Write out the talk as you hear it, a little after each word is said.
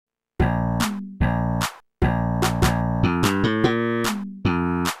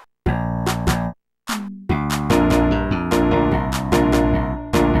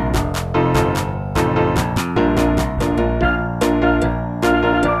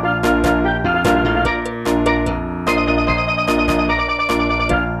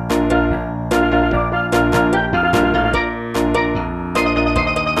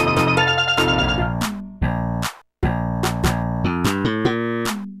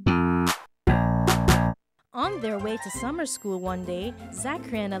their way to summer school one day,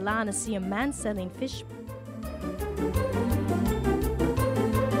 Zachary and Alana see a man selling fish.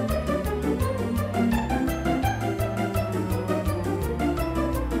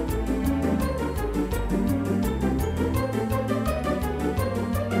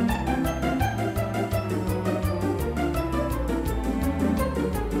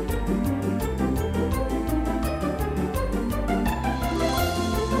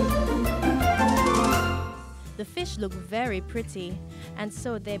 The fish look very pretty, and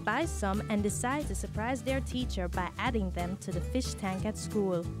so they buy some and decide to surprise their teacher by adding them to the fish tank at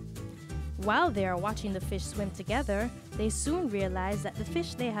school. While they are watching the fish swim together, they soon realize that the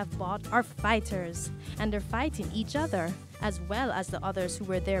fish they have bought are fighters, and they're fighting each other, as well as the others who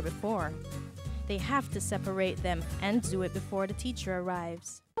were there before. They have to separate them and do it before the teacher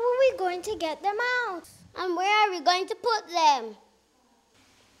arrives. How are we going to get them out? And where are we going to put them?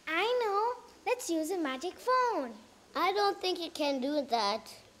 I know. Let's use a magic phone. I don't think you can do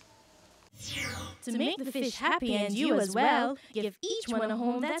that. To make the fish happy and you as well, give each one a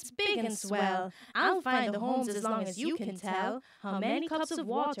home that's big and swell. I'll find the homes as long as you can tell how many cups of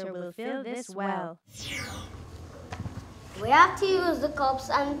water will fill this well. We have to use the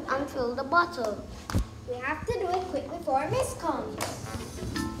cups and fill the bottle. We have to do it quick before Miss comes.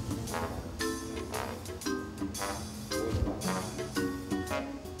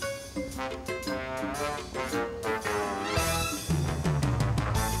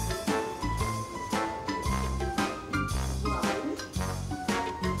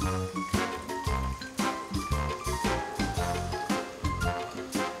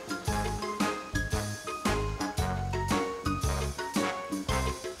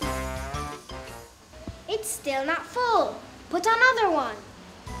 It's still not full. Put another one.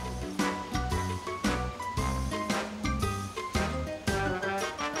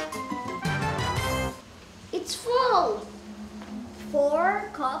 It's full. 4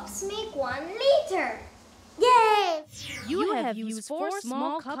 cups make 1 liter. Yay! You have used 4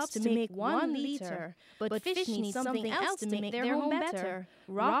 small cups to make 1 liter, but fish need something else to make their home better.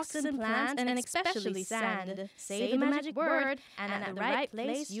 Rocks and plants and especially sand. Say the magic word and at the right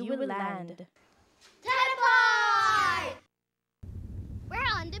place you will land. Teleport!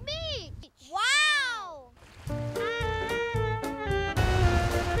 We're on the beach. Wow!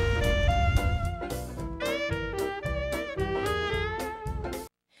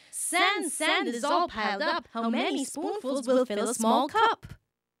 Sand is all piled up. How many spoonfuls will fill a small cup?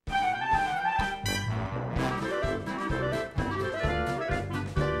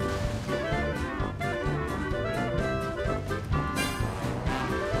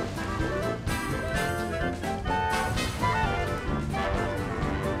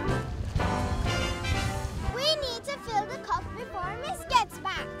 We need to fill the cup before Miss gets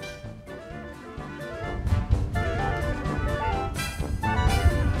back.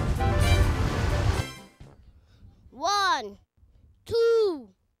 One, 2,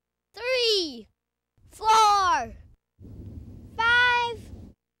 3, 4, 5,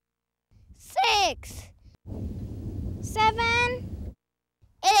 6, 7,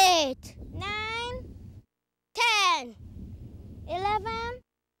 8, 9, 10, 11,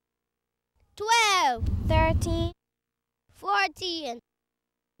 12, 13, 14,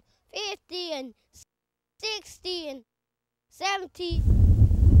 15, 16, 17,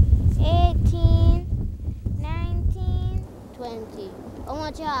 18, 19, 20. How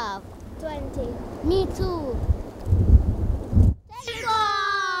much you have? 20. Me too.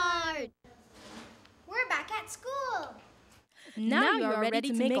 Teleport! We're back at school. Now you are ready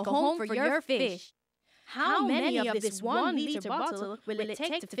to make a home for your fish. How many of this 1 liter bottle will it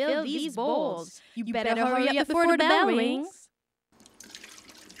take to fill these bowls? You better hurry up before the bell rings.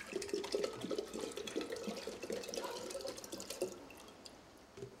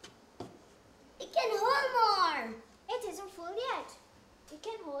 It can hold more. It isn't full yet. It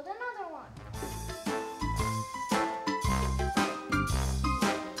can hold another one.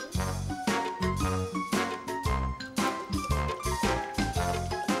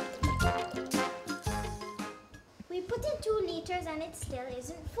 We put in 2 liters and it still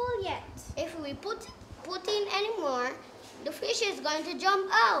isn't full yet. If we put in any more, the fish is going to jump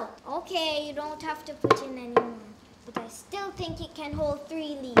out. Okay, you don't have to put in any more. But I still think it can hold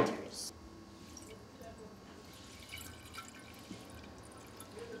 3 liters.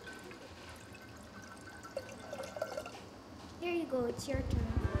 Here you go, it's your turn.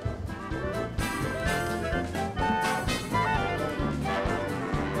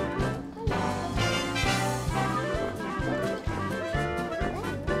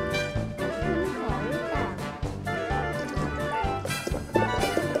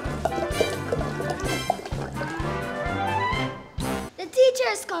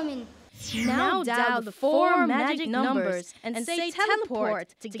 coming. Now dial the 4 magic numbers and say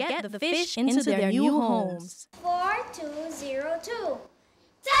teleport to get the fish into their new homes. 4202.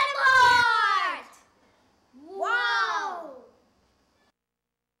 Teleport! Wow!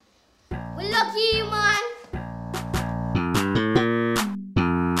 We're lucky